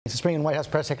Spring and White House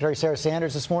Press Secretary Sarah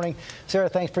Sanders this morning. Sarah,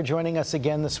 thanks for joining us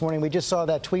again this morning. We just saw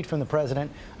that tweet from the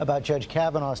president about Judge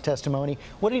Kavanaugh's testimony.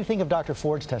 What do you think of Dr.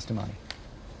 Ford's testimony?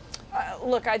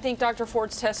 Look, I think Dr.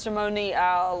 Ford's testimony,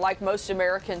 like most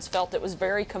Americans, felt it was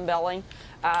very compelling,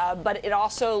 but it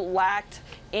also lacked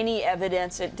any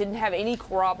evidence. It didn't have any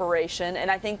corroboration,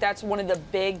 and I think that's one of the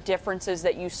big differences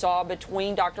that you saw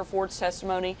between Dr. Ford's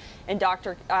testimony and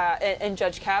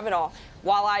Judge Kavanaugh.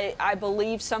 While I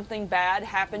believe something bad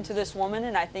happened to this woman,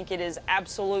 and I think it is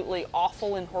absolutely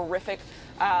awful and horrific,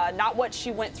 not what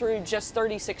she went through just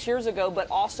 36 years ago,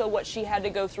 but also what she had to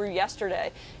go through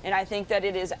yesterday. And I think that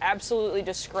it is absolutely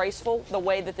disgraceful the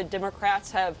way that the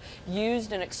Democrats have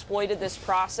used and exploited this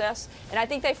process. And I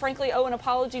think they frankly owe an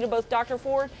apology to both Dr.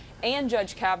 Ford and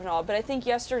Judge Kavanaugh. But I think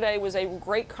yesterday was a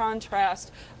great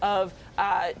contrast of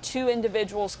two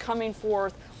individuals coming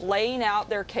forth, laying out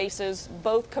their cases,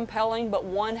 both compelling, but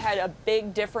one had a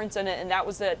big difference in it, and that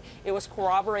was that it was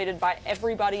corroborated by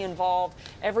everybody involved.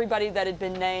 Everybody that had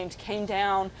been named came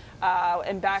down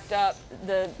and backed up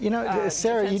the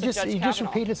Sarah, you just Kavanaugh.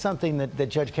 repeated something that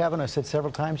Judge Kavanaugh said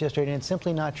several times yesterday, and it's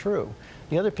simply not true.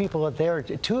 The other people out there,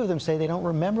 two of them say they don't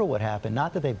remember what happened,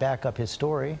 not that they back up his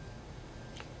story.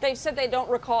 They said they don't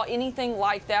recall anything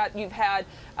like that. You've had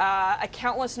a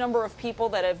countless number of people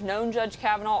that have known Judge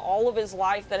Kavanaugh all of his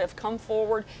life that have come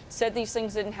forward, said these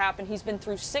things didn't happen. He's been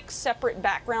through 6 separate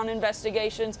background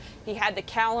investigations. He had the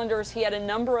calendars. He had a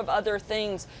number of other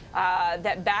things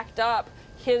that backed up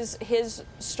his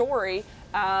story.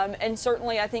 And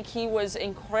certainly I think he was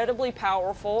incredibly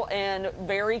powerful and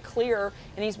very clear,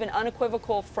 and he's been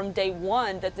unequivocal from day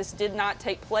one that this did not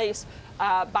take place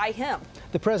by him.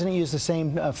 The president used the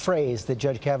same phrase that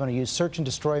Judge Kavanaugh used, search and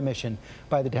destroy mission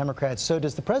by the Democrats. So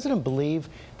does the president believe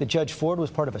that Judge Ford was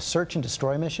part of a search and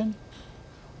destroy mission?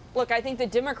 Look, I think the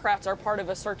Democrats are part of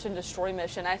a search and destroy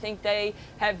mission. I think they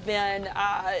have been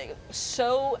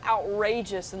so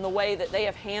outrageous in the way that they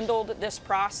have handled this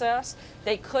process.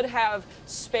 They could have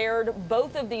spared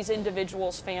both of these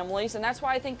individuals' families, and that's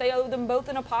why I think they owe them both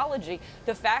an apology.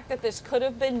 The fact that this could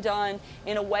have been done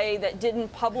in a way that didn't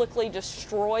publicly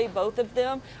destroy both of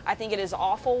them, I think it is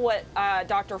awful what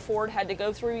Dr. Ford had to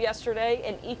go through yesterday,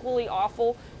 and equally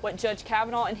awful what Judge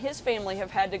Kavanaugh and his family have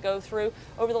had to go through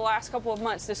over the last couple of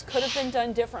months. This could have been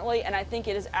done differently, and I think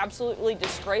it is absolutely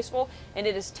disgraceful, and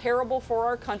it is terrible for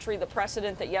our country, the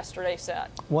precedent that yesterday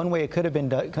set. One way it could have been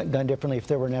done differently if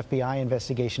there were an FBI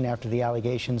investigation after the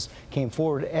allegations came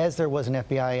forward, as there was an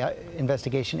FBI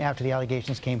investigation after the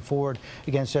allegations came forward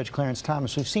against Judge Clarence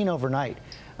Thomas. We've seen overnight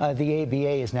the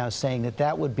ABA is now saying that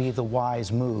that would be the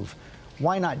wise move.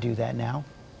 Why not do that now?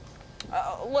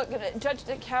 Look, Judge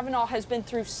Kavanaugh has been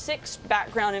through 6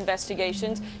 background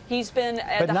investigations. He's been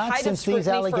at the height of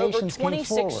scrutiny for over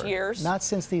 26 years. Not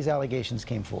since these allegations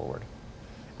came forward.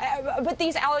 But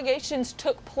these allegations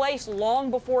took place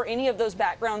long before any of those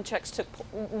background checks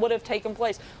would have taken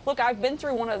place. Look, I've been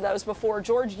through one of those before.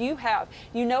 George, you have.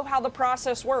 You know how the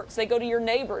process works. They go to your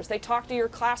neighbors. They talk to your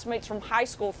classmates from high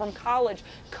school, from college,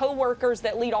 co-workers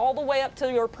that lead all the way up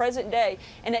to your present day.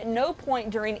 And at no point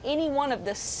during any one of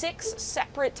the 6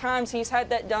 separate times he's had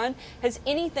that done has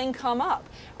anything come up.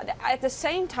 At the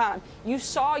same time, you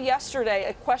saw yesterday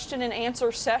a question and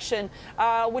answer session,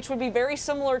 which would be very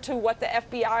similar to what the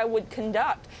FBI would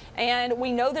conduct. And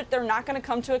we know that they're not going to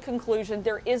come to a conclusion.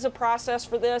 There is a process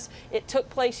for this. It took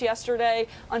place yesterday.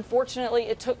 Unfortunately,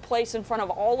 it took place in front of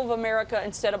all of America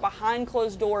instead of behind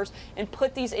closed doors, and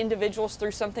put these individuals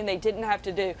through something they didn't have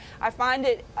to do. I find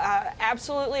it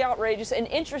absolutely outrageous and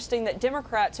interesting that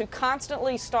Democrats, who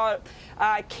constantly start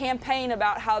campaign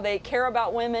about how they care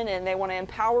about women and they want to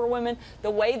empower women, the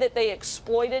way that they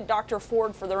exploited Dr.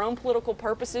 Ford for their own political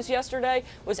purposes yesterday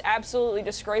was absolutely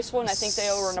disgraceful, and I think they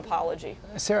owe her an apology.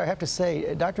 Sarah, I have to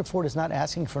say, Dr. Ford is not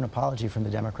asking for an apology from the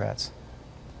Democrats.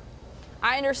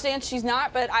 I understand she's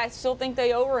not, but I still think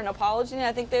they owe her an apology, and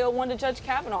I think they owe one to Judge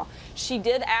Kavanaugh. She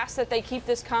did ask that they keep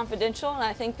this confidential, and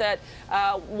I think that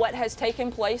what has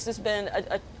taken place has been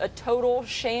a total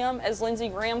sham, as Lindsey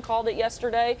Graham called it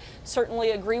yesterday.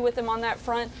 Certainly agree with him on that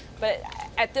front. But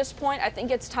at this point, I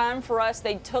think it's time for us.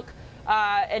 They took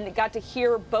and got to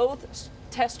hear both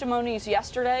testimonies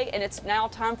yesterday, and it's now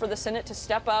time for the Senate to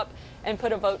step up and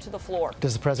put a vote to the floor.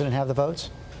 Does the president have the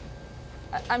votes?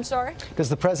 I'm sorry? Does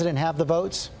the president have the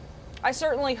votes? I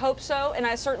certainly hope so, and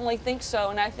I certainly think so.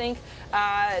 And I think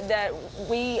that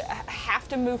we have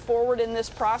to move forward in this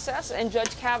process, and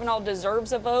Judge Kavanaugh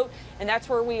deserves a vote, and that's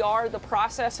where we are. The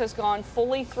process has gone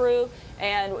fully through,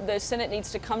 and the Senate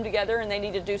needs to come together, and they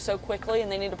need to do so quickly,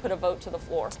 and they need to put a vote to the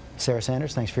floor. Sarah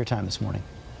Sanders, thanks for your time this morning.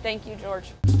 Thank you,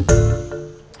 George.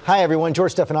 Hi, everyone.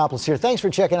 George Stephanopoulos here. Thanks for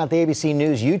checking out the ABC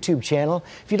News YouTube channel.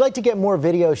 If you'd like to get more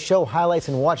videos, show highlights,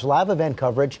 and watch live event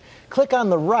coverage, click on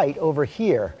the right over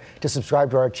here to subscribe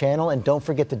to our channel. And don't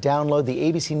forget to download the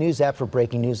ABC News app for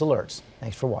breaking news alerts.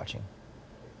 Thanks for watching.